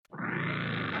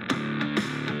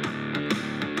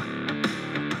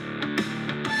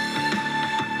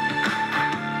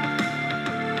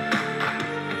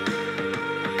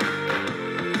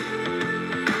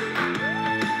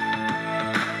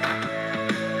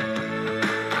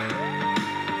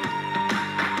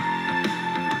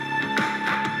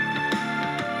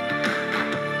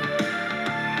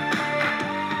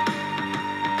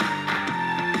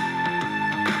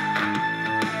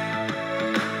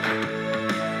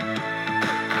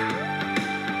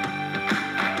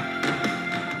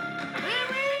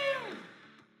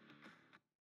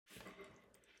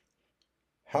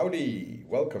Howdy!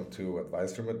 Welcome to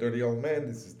Advice from a Dirty Old Man.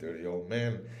 This is Dirty Old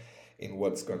Man in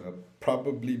what's gonna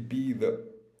probably be the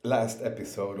last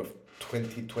episode of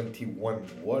 2021.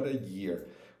 What a year!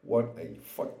 What a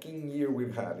fucking year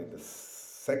we've had in the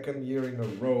second year in a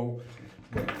row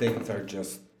when things are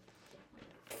just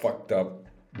fucked up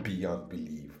beyond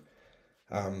belief.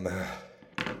 Um,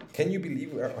 can you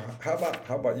believe? How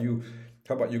about you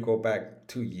go back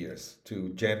 2 years to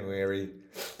January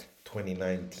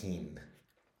 2019,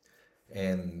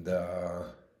 and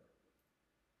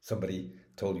somebody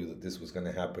told you that this was going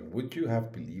to happen? Would you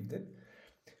have believed it?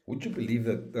 Would you believe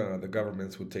that the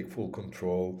governments would take full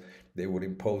control? They would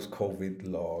impose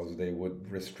COVID laws, they would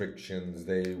restrictions,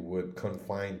 they would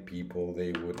confine people,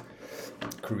 they would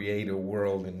create a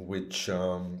world in which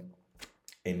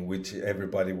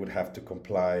everybody would have to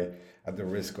comply at the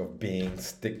risk of being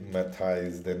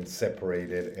stigmatized and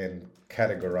separated and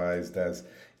categorized as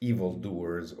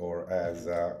evildoers or as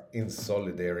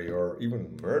insolidary or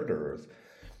even murderers.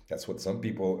 That's what some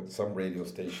people, some radio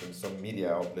stations, some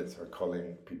media outlets are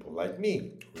calling people like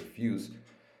me who refuse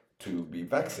to be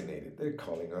vaccinated. They're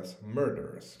calling us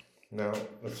murderers. Now,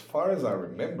 as far as I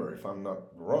remember, if I'm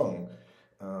not wrong,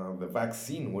 the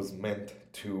vaccine was meant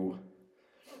to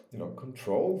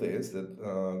control this,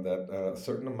 that a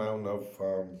certain amount of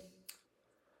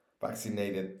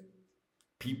vaccinated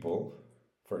people,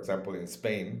 for example, in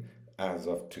Spain, as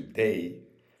of today,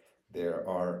 there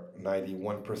are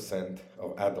 91%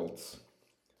 of adults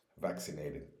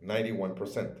vaccinated.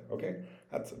 91%, okay?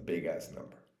 That's a big ass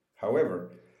number.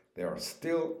 However, there are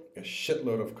still a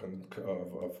shitload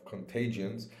of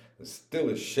contagions. There's still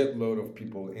a shitload of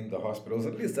people in the hospitals.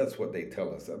 At least that's what they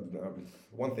tell us.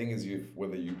 One thing is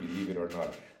whether you believe it or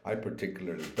not. I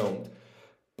particularly don't,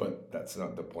 but that's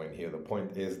not the point here. The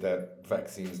point is that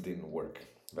vaccines didn't work.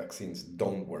 Vaccines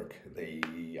don't work.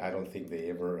 I don't think they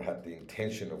ever had the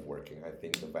intention of working. I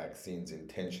think the vaccine's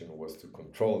intention was to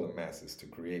control the masses, to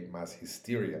create mass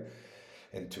hysteria,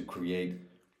 and to create,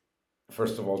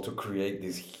 first of all, to create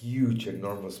this huge,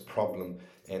 enormous problem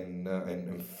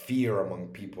and fear among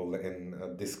people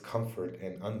and discomfort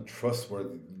and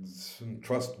untrustworthy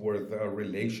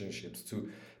relationships,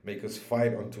 to make us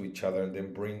fight onto each other and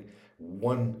then bring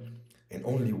one and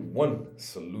only one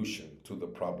solution to the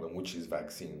problem, which is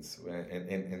vaccines.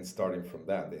 And starting from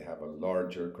that, they have a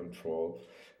larger control.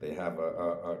 They have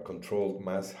a controlled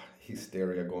mass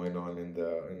hysteria going on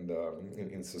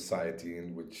in society,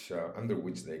 under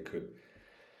which they could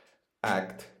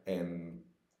act and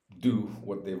do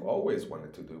what they've always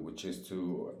wanted to do, which is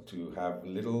to have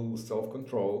little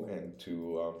self-control and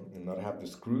to not have the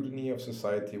scrutiny of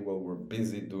society while we're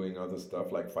busy doing other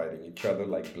stuff like fighting each other,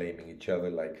 like blaming each other,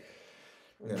 like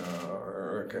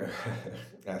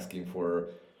asking for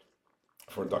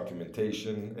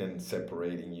documentation and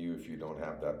separating you if you don't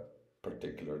have that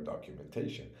particular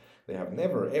documentation. They have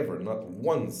never ever, not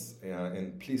once,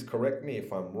 and please correct me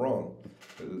if I'm wrong.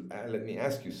 Let me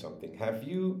ask you something.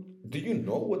 Do you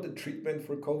know what the treatment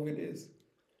for COVID is?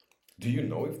 Do you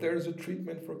know if there is a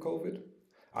treatment for COVID?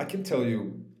 I can tell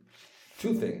you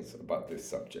two things about this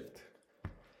subject.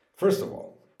 First of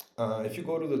all, if you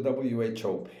go to the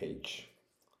WHO page,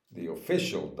 the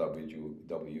official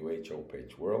WHO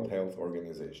page, World Health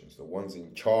Organizations, the ones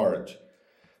in charge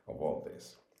of all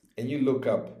this, and you look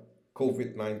up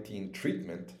COVID-19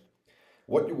 treatment,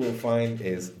 what you will find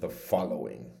is the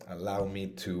following. Allow me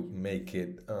to make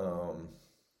it,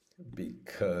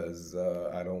 because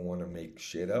I don't want to make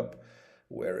shit up.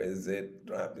 Where is it?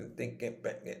 I've been thinking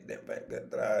back.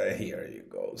 Here you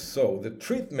go. So the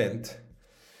treatment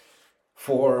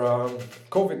for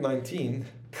COVID-19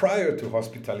 prior to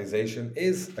hospitalization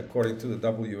is, according to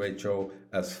the WHO,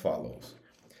 as follows.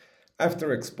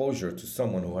 After exposure to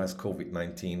someone who has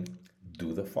COVID-19,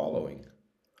 do the following.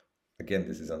 Again,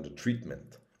 this is under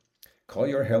treatment. Call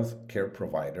your health care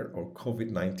provider or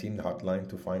COVID-19 hotline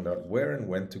to find out where and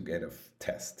when to get a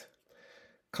test.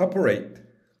 Cooperate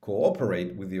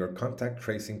with your contact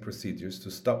tracing procedures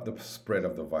to stop the spread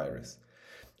of the virus.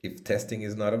 If testing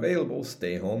is not available,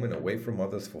 stay home and away from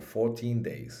others for 14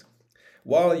 days.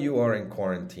 While you are in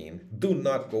quarantine, do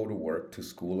not go to work, to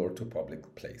school, or to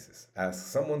public places. Ask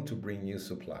someone to bring you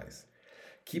supplies.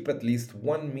 Keep at least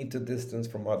 1 meter distance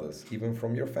from others, even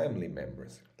from your family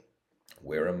members.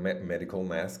 Wear a medical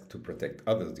mask to protect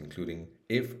others, including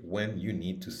when you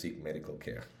need to seek medical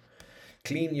care.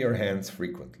 Clean your hands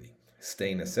frequently.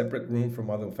 Stay in a separate room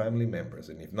from other family members,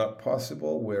 and if not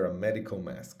possible, wear a medical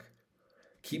mask.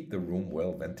 Keep the room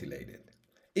well ventilated.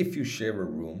 If you share a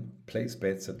room, place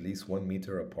beds at least 1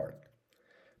 meter apart.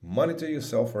 Monitor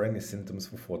yourself for any symptoms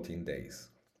for 14 days.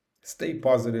 Stay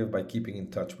positive by keeping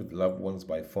in touch with loved ones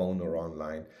by phone or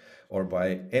online, or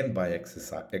by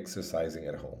exercising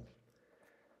at home.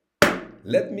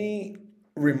 Let me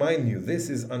remind you, this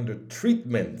is under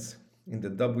treatments in the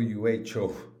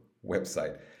WHO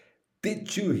website.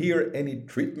 Did you hear any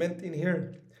treatment in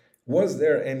here? Was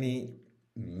there any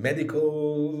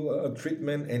medical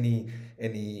treatment,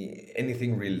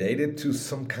 anything related to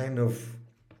some kind of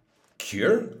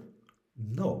cure?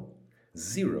 No,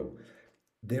 zero.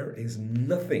 There is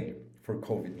nothing for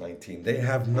COVID-19. They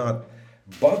have not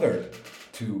bothered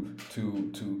to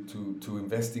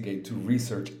investigate, to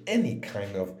research any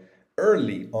kind of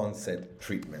early onset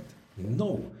treatment.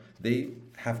 No, they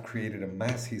have created a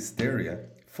mass hysteria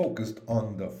focused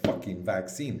on the fucking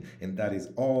vaccine, and that is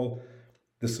all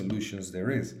the solutions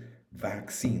there is.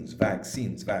 Vaccines,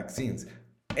 vaccines, vaccines,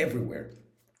 everywhere.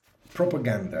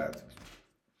 Propaganda,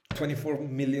 24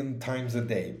 million times a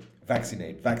day.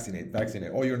 Vaccinate, vaccinate,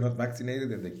 vaccinate. Oh, you're not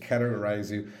vaccinated, and they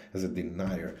categorize you as a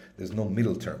denier. There's no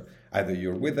middle term. Either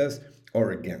you're with us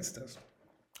or against us.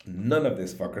 None of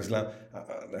this fuckers.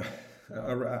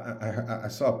 I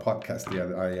saw a podcast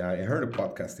I heard a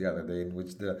podcast the other day in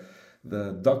which the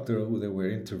doctor who they were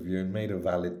interviewing made a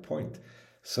valid point.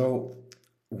 So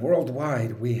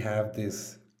worldwide, we have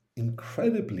this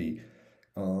incredibly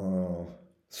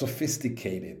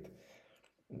sophisticated,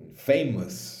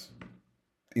 famous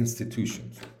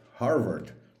institutions: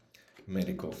 Harvard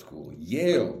Medical School,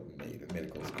 Yale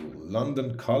Medical School,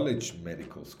 London College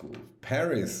Medical School,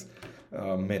 Paris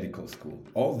Medical School.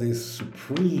 All these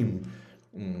supreme,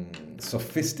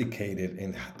 sophisticated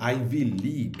and Ivy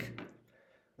League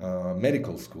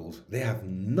medical schools, they have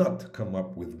not come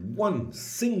up with one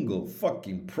single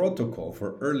fucking protocol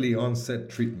for early onset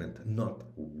treatment. Not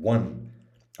one.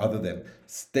 Other than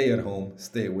stay at home,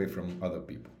 stay away from other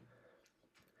people.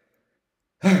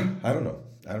 I don't know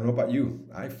about you.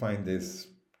 I find this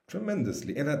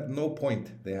tremendously, and at no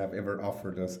point they have ever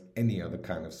offered us any other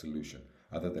kind of solution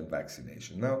other than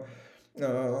vaccination. Now,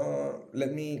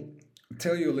 let me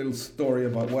tell you a little story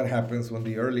about what happens when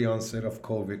the early onset of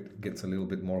COVID gets a little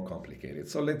bit more complicated.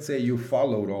 So let's say you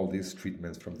followed all these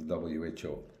treatments from the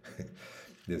WHO,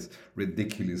 this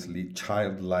ridiculously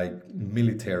childlike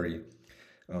military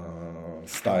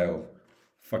style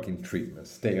fucking treatment.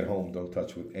 Stay at home, don't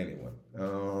touch with anyone.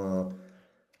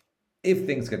 If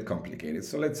things get complicated,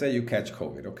 so let's say you catch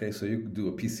COVID, okay, so you do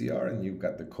a PCR and you've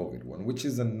got the COVID one, which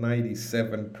is a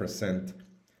 97%.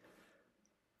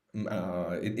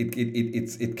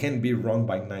 It can be wrong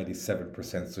by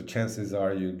 97%. So chances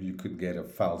are you could get a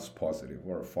false positive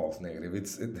or a false negative.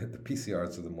 The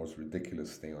PCRs are the most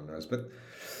ridiculous thing on earth. But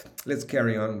let's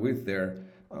carry on with their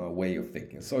way of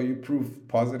thinking. So you prove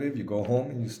positive, you go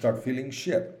home and you start feeling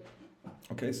shit.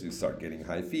 Okay, so you start getting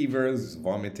high fevers,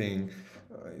 vomiting,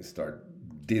 you start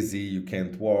dizzy, you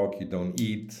can't walk, you don't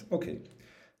eat. Okay,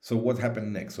 so what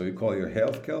happened next? So you call your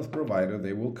health provider,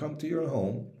 they will come to your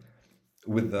home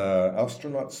with the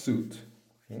astronaut suit.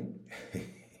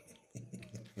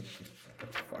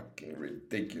 Fucking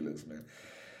ridiculous, man.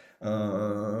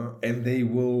 And they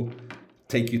will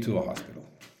take you to a hospital.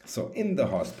 So in the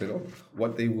hospital,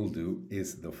 what they will do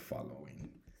is the following.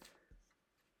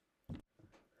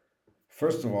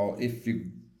 First of all, if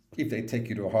they take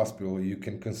you to a hospital, you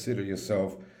can consider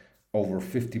yourself over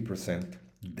 50%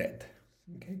 dead.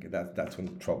 Okay, that's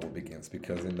when trouble begins,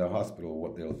 because in the hospital,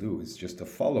 what they'll do is just a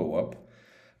follow-up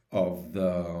of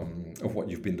what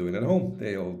you've been doing at home.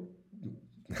 They'll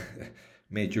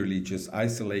majorly just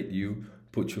isolate you,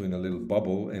 put you in a little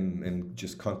bubble, and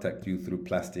just contact you through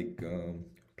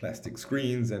plastic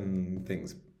screens and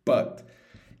things. But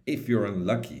if you're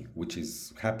unlucky, which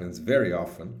happens very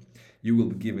often, you will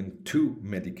be given 2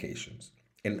 medications,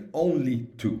 and only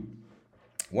 2.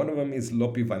 One of them is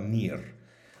Lopinavir.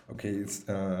 Okay,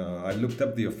 I looked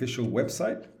up the official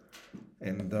website,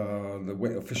 and the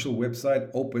official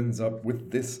website opens up with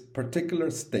this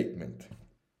particular statement.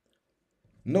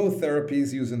 No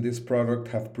therapies using this product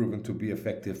have proven to be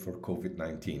effective for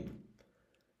COVID-19.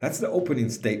 That's the opening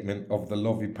statement of the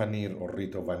Lopinavir or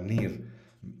Ritonavir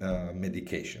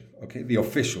medication, okay, the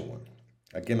official one.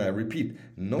 Again, I repeat,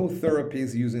 no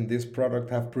therapies using this product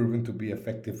have proven to be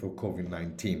effective for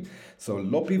COVID-19. So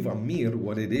Lopinavir,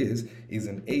 what it is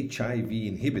an HIV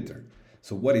inhibitor.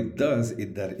 So what it does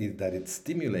is that it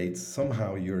stimulates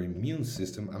somehow your immune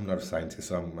system. I'm not a scientist,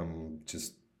 so I'm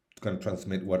just going to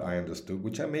transmit what I understood,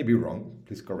 which I may be wrong.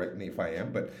 Please correct me if I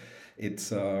am. But it's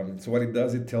so what it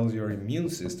does, it tells your immune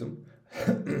system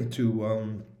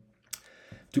to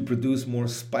produce more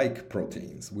spike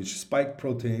proteins, which spike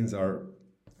proteins are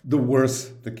the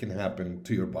worst that can happen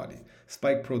to your body.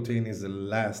 Spike protein is the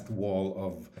last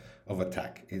wall of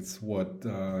attack. It's what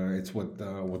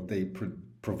they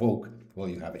provoke. Well,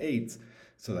 you have AIDS,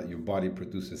 so that your body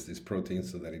produces this protein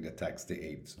so that it attacks the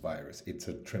AIDS virus. It's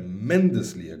a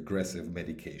tremendously aggressive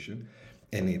medication,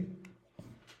 and it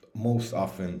most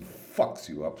often fucks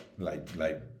you up like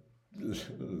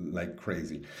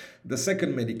crazy. The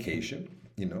second medication,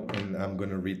 and I'm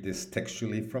going to read this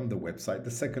textually from the website.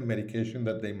 The second medication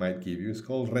that they might give you is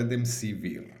called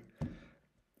Redemsivir.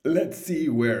 Let's see,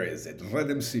 where is it?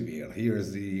 Redemsivir.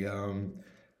 Here's the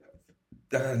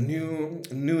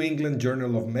New England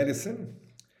Journal of Medicine.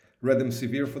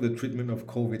 Redemsivir for the treatment of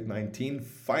COVID-19.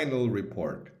 Final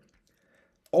report.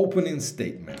 Opening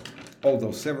statement.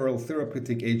 Although several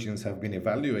therapeutic agents have been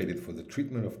evaluated for the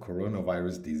treatment of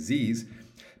coronavirus disease,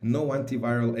 no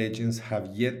antiviral agents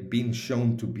have yet been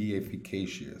shown to be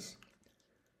efficacious.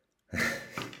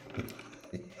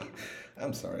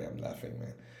 I'm sorry, I'm laughing,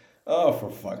 man. Oh,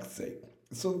 for fuck's sake.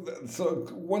 So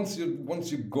once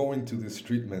you go into these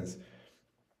treatments,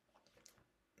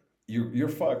 you're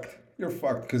fucked. You're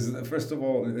fucked because first of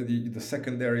all, the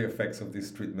secondary effects of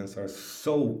these treatments are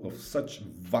of such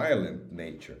violent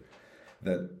nature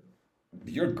that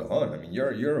you're gone. I mean,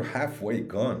 you're halfway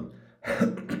gone.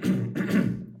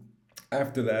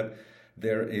 After that,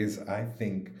 there is, I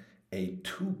think, a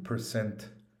 2%.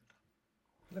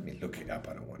 Let me look it up.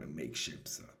 I don't want to make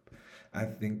ships up. I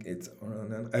think it's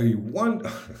around a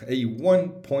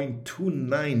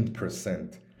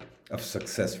 1.29% of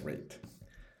success rate.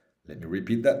 Let me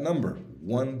repeat that number.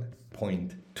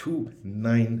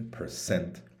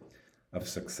 1.29% of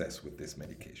success with this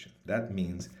medication. That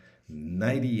means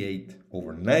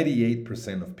over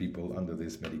 98% of people under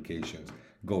these medications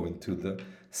go into the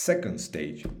second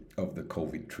stage of the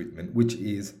COVID treatment, which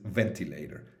is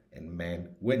ventilator. And man,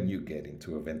 when you get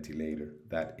into a ventilator,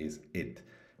 that is it.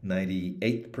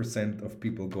 98% of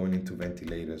people going into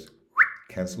ventilators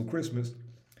cancel Christmas,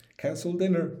 cancel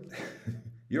dinner.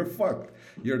 You're fucked.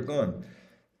 You're gone.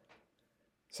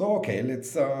 So okay,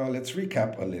 let's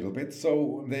recap a little bit.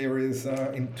 So there is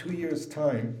in 2 years'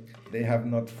 time, they have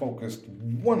not focused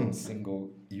one single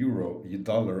euro,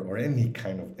 dollar, or any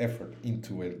kind of effort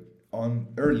into it on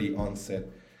early onset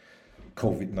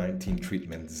COVID-19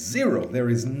 treatment. Zero. There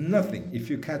is nothing. If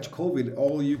you catch COVID,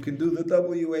 all you can do, the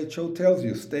WHO tells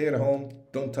you, stay at home,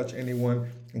 don't touch anyone,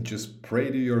 and just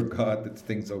pray to your God that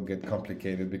things don't get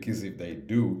complicated, because if they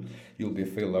do, you'll be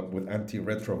filled up with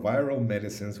antiretroviral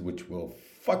medicines, which will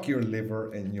fuck your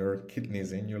liver and your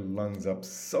kidneys and your lungs up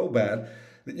so bad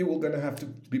that you will gonna have to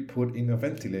be put in a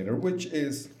ventilator, which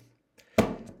is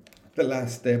the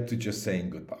last step to just saying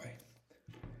goodbye.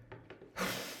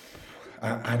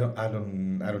 I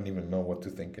don't even know what to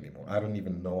think anymore. I don't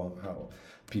even know how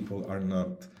people are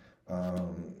not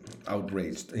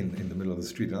outraged in the middle of the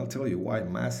street. And I'll tell you why.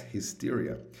 Mass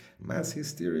hysteria. Mass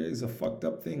hysteria is a fucked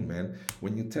up thing, man.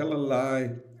 When you tell a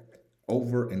lie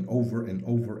over and over and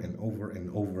over and over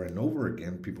and over and over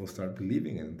again, people start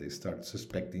believing it, and they start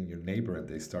suspecting your neighbor, and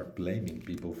they start blaming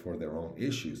people for their own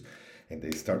issues, and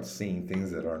they start seeing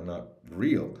things that are not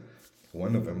real.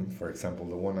 One of them, for example,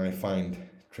 the one I find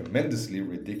tremendously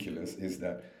ridiculous, is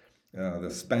that the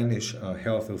Spanish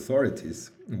health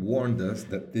authorities warned us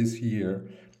that this year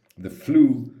the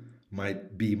flu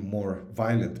might be more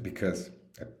violent because,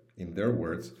 in their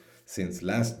words, since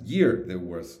last year there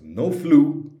was no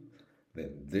flu,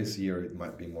 then this year it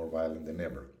might be more violent than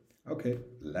ever. Okay,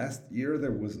 last year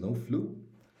there was no flu?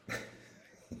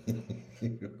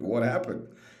 What happened?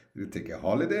 Did it take a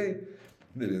holiday?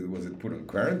 Was it put on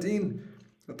quarantine?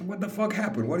 What the fuck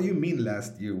happened? What do you mean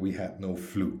last year we had no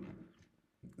flu?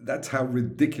 That's how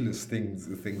ridiculous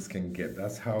things can get.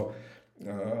 That's how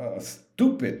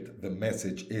stupid the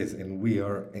message is, and we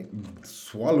are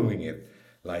swallowing it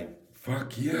like,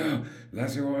 fuck yeah,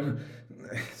 last year.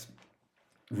 It's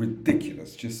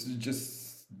ridiculous,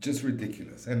 just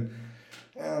ridiculous. And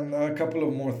a couple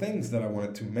of more things that I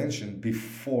wanted to mention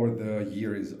before the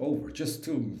year is over, just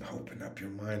to open up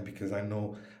your mind, because I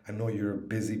know you're a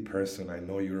busy person. I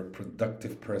know you're a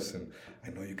productive person. I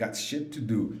know you got shit to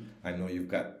do. I know you've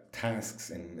got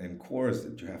tasks and chores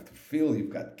that you have to fill.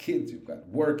 You've got kids, you've got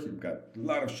work, you've got a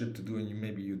lot of shit to do, and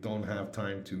maybe you don't have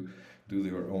time to do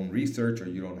your own research, or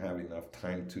you don't have enough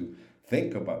time to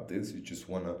think about this. You just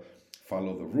want to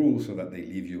follow the rules so that they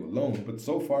leave you alone. But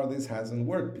so far this hasn't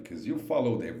worked, because you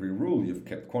followed every rule. You've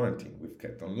kept quarantine. We've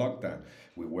kept on lockdown.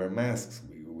 We wear masks.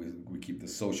 We keep the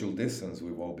social distance.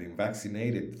 We've all been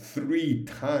vaccinated 3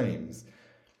 times.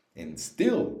 And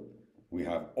still, we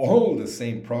have all the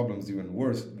same problems, even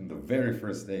worse, than the very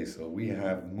first day. So we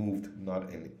have moved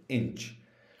not an inch.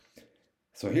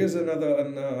 So here's another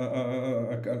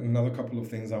couple of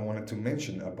things I wanted to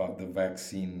mention about the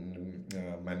vaccine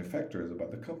manufacturers,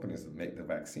 about the companies that make the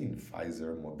vaccine: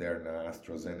 Pfizer, Moderna,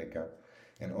 AstraZeneca,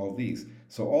 and all these.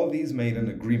 So all these made an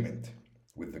agreement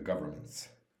with the governments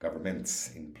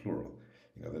in plural,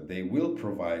 that they will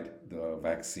provide the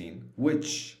vaccine,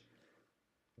 which,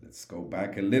 let's go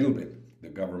back a little bit, the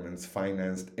governments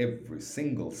financed every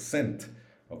single cent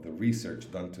of the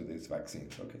research done to these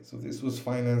vaccines. Okay, so this was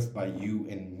financed by you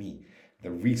and me,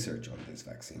 the research on these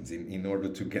vaccines, in order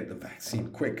to get the vaccine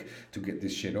quick, to get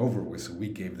this shit over with. So we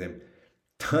gave them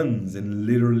tons and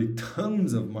literally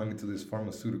tons of money to these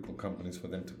pharmaceutical companies for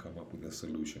them to come up with a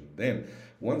solution. Then,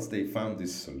 once they found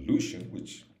this solution,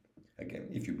 which, again,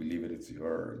 if you believe it, it's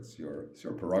your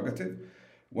prerogative.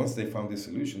 Once they found this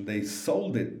solution, they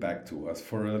sold it back to us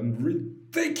for a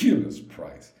ridiculous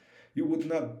price. You would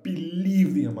not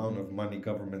believe the amount of money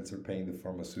governments are paying the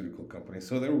pharmaceutical companies.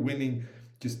 So they're winning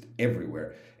just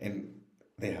everywhere. And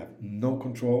they have no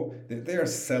control. They are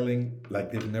selling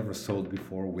like they've never sold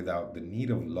before, without the need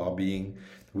of lobbying,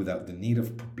 without the need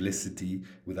of publicity,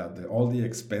 without all the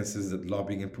expenses that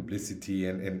lobbying and publicity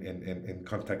and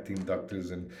contacting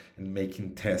doctors and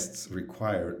making tests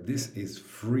require. This is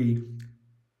free.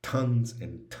 Tons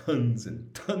and tons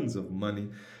and tons of money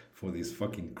for these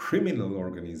fucking criminal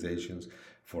organizations,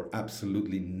 for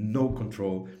absolutely no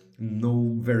control,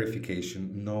 no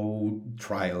verification, no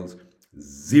trials,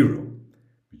 zero.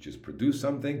 We just produce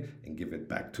something and give it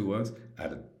back to us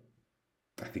at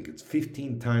I think it's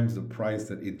 15 times the price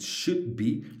that it should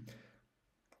be,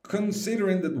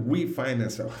 considering that we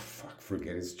finance. Oh, fuck,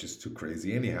 forget it, it's just too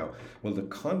crazy. Anyhow, well, the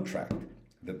contract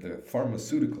that the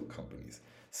pharmaceutical companies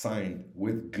signed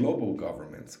with global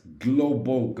governments,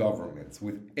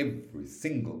 with every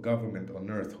single government on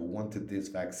earth who wanted this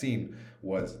vaccine,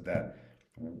 was that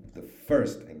the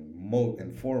first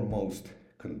and foremost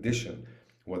condition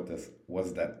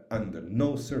was that under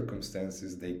no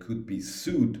circumstances they could be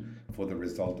sued for the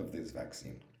result of this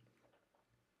vaccine.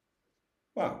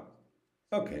 Wow.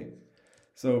 Okay.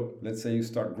 So let's say you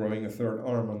start growing a third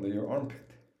arm under your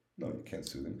armpit. No, you can't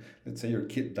sue them. Let's say your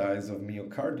kid dies of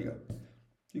myocardia.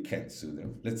 You can't sue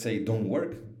them. Let's say it don't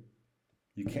work.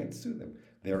 You can't sue them.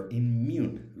 They're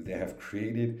immune. They have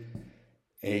created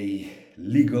a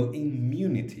legal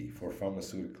immunity for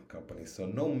pharmaceutical companies. So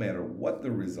no matter what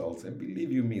the results, and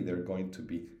believe you me, there are going to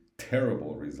be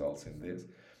terrible results in this,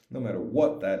 no matter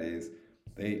what that is,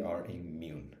 they are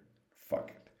immune.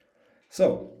 Fuck it.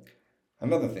 So,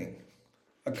 another thing.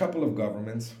 A couple of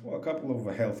governments, a couple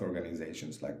of health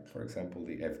organizations, like, for example,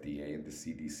 the FDA and the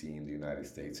CDC in the United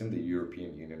States and the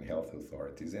European Union health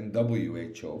authorities and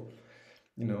WHO,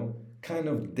 kind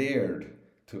of dared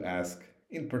to ask,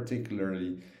 in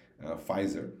particularly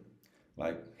Pfizer,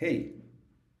 like, hey,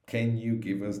 can you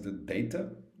give us the data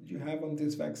you have on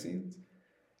these vaccines?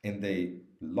 And they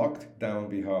locked down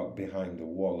behind the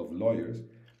wall of lawyers,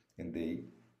 and they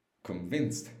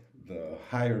convinced the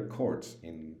higher courts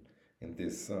in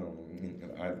this,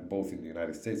 both in the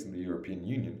United States and the European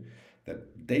Union,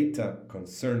 that data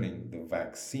concerning the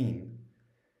vaccine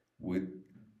would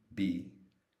be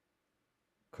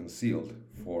concealed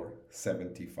for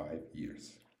 75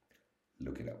 years.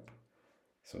 Look it up.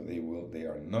 So they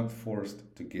are not forced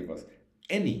to give us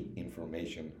any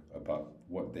information about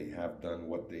what they have done,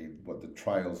 what the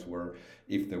trials were,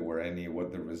 if there were any,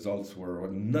 what the results were,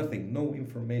 nothing, no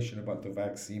information about the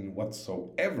vaccine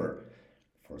whatsoever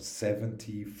for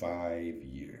 75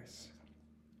 years.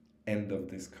 End of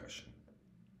discussion.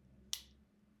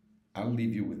 I'll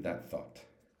leave you with that thought.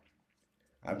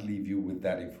 I'd leave you with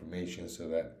that information so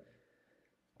that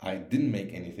I didn't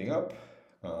make anything up.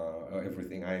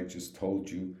 Everything I just told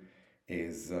you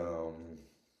is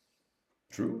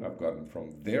true. I've gotten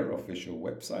from their official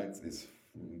websites. Is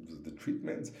the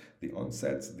treatments, the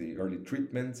onsets, the early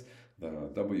treatments, the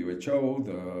WHO,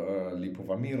 the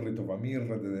Lipovamir, Ritovamir,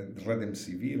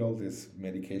 Remdesivir, all these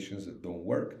medications that don't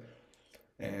work.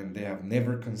 And they have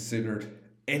never considered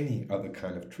any other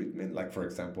kind of treatment, like, for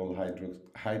example,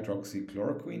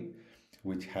 hydroxychloroquine,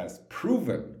 which has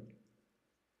proven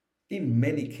in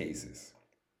many cases,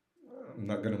 I'm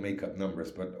not going to make up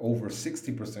numbers, but over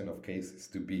 60% of cases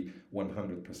to be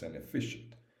 100%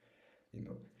 efficient.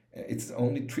 It's the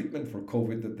only treatment for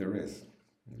COVID that there is.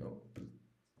 But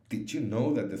did you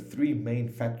know that the 3 main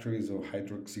factories of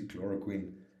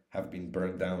hydroxychloroquine have been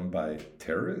burned down by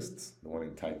terrorists? The one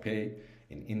in Taipei,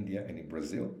 in India, and in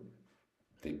Brazil.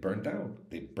 They burned down.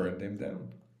 They burned them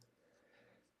down.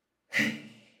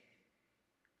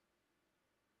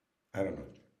 I don't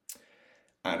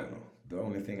know. The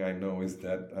only thing I know is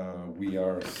that we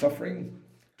are suffering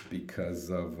because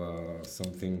of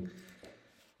something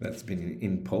that's been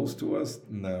imposed to us.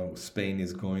 Now Spain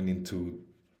is going into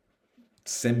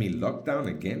semi-lockdown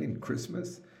again in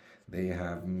Christmas. They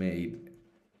have made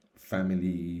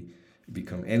family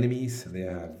become enemies. They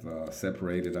have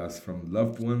separated us from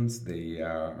loved ones. They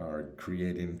are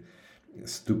creating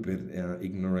stupid,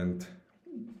 ignorant,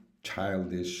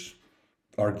 childish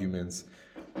arguments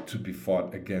to be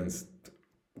fought against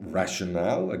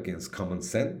rationale, against common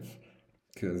sense.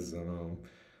 Because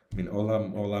I mean,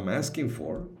 all I'm asking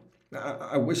for.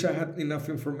 I wish I had enough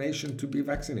information to be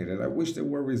vaccinated. I wish there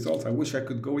were results. I wish I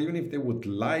could go, even if they would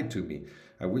lie to me.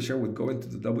 I wish I would go into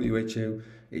the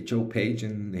WHO page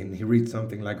and read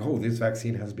something like, oh, this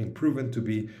vaccine has been proven to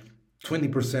be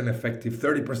 20% effective,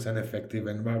 30% effective,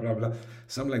 and blah, blah, blah.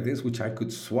 Something like this, which I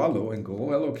could swallow and go, oh,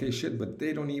 well, okay, shit. But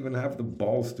they don't even have the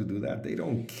balls to do that. They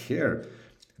don't care.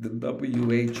 The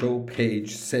WHO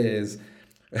page says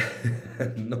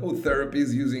no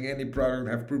therapies using any product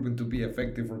have proven to be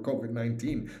effective for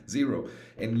COVID-19. Zero.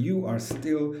 And you are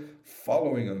still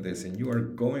following on this, and you are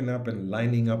going up and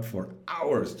lining up for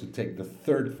hours to take the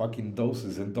third fucking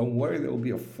doses. And don't worry, there will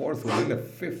be a fourth one and a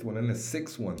fifth one and a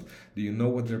sixth one. Do you know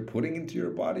what they're putting into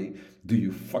your body? Do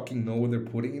you fucking know what they're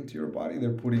putting into your body?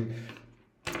 They're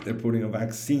putting a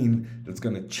vaccine that's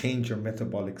going to change your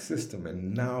metabolic system,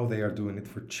 and now they are doing it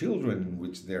for children, in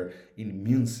which their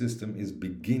immune system is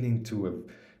beginning to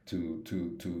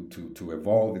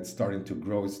evolve. It's starting to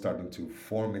grow. It's starting to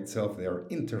form itself. They are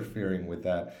interfering with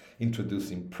that,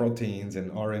 introducing proteins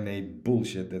and RNA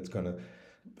bullshit that's going to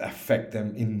affect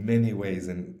them in many ways.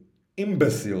 And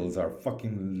imbeciles are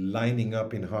fucking lining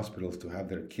up in hospitals to have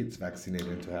their kids vaccinated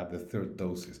and to have the third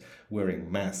doses, wearing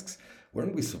masks.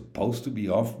 Weren't we supposed to be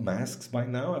off masks by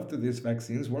now after these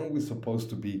vaccines? Weren't we supposed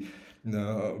to be,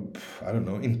 I don't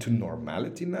know, into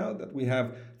normality now that we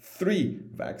have 3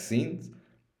 vaccines?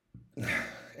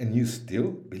 And you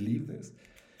still believe this?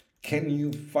 Can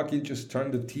you fucking just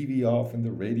turn the TV off and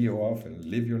the radio off and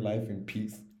live your life in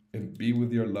peace and be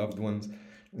with your loved ones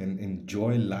and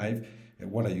enjoy life? And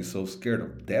what, are you so scared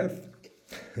of death?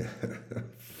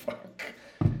 Fuck.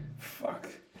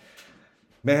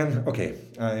 Man, okay,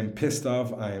 I'm pissed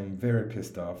off. I am very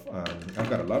pissed off. I've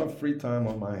got a lot of free time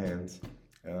on my hands.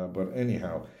 But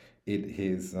anyhow, it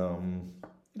is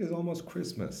almost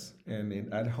Christmas.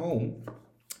 And at home,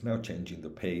 now changing the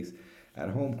pace, at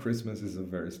home, Christmas is a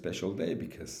very special day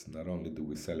because not only do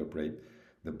we celebrate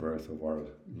the birth of our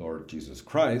Lord Jesus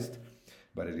Christ,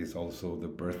 but it is also the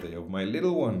birthday of my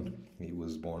little one. He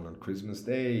was born on Christmas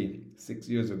Day 6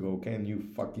 years ago. Can you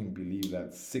fucking believe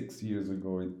that? 6 years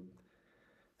ago, it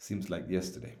seems like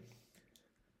yesterday.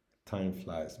 Time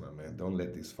flies, my man. Don't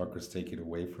let these fuckers take it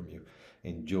away from you.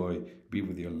 Enjoy. Be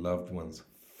with your loved ones.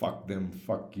 Fuck them.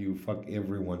 Fuck you. Fuck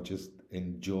everyone. Just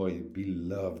enjoy. Be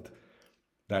loved.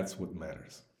 That's what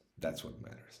matters. That's what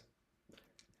matters.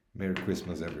 Merry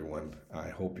Christmas, everyone. I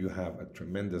hope you have a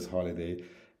tremendous holiday.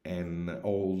 And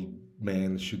old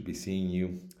man should be seeing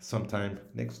you sometime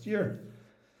next year.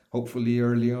 Hopefully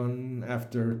early on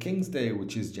after King's Day,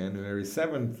 which is January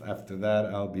 7th. After that,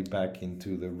 I'll be back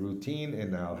into the routine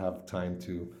and I'll have time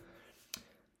to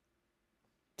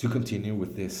continue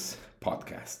with this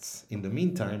podcasts. In the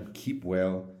meantime, keep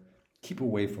well, keep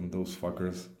away from those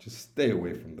fuckers. Just stay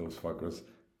away from those fuckers.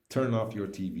 Turn off your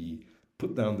TV,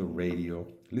 put down the radio,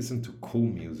 listen to cool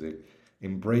music,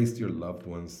 embrace your loved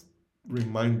ones.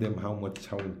 Remind them how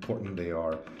important they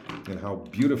are and how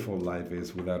beautiful life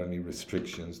is without any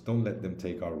restrictions. Don't let them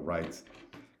take our rights.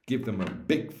 Give them a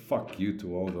big fuck you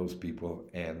to all those people,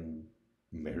 and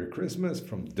Merry Christmas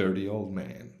from Dirty Old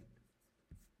Man.